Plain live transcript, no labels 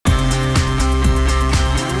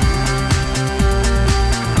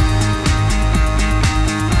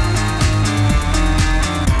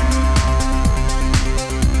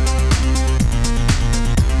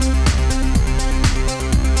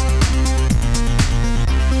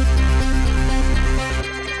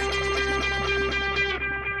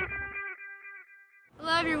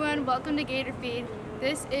welcome to Gage Feed.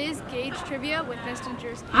 This is Gage Trivia with Mr.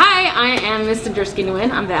 Jersky. Hi, I am Mr. Jersky Nguyen.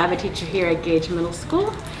 I'm the AVID teacher here at Gage Middle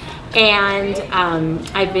School. And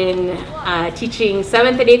I've been teaching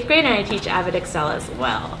 7th and 8th grade, and I teach AVID Excel as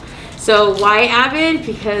well. So why AVID?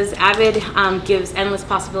 Because AVID gives endless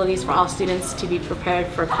possibilities for all students to be prepared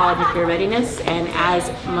for college and career readiness. And as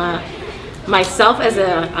myself as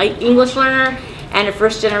an English learner and a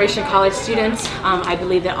first-generation college student, I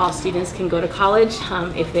believe that all students can go to college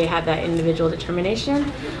if they have that individual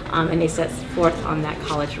determination and they set forth on that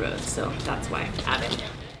college road. So that's why AVID.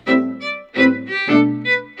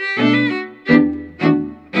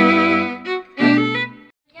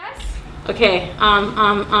 Okay,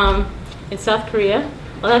 in South Korea,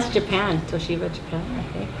 well, that's Japan, Toshiba, Japan,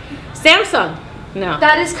 okay. Samsung, no.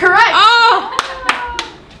 That is correct! Oh!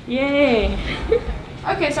 Yay!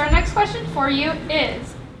 Okay, so our next question for you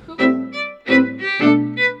is, who... Oh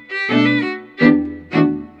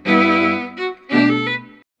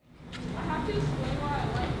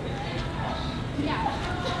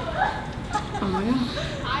my God.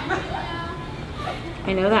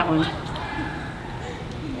 I know that one.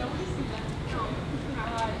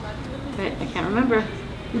 But I can't remember.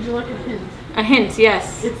 Would you like a hint? A hint,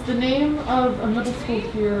 yes. It's the name of a middle school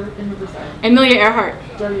here in Riverside. Amelia Earhart.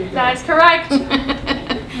 There you go. That is correct.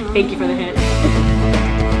 Thank you for the hint.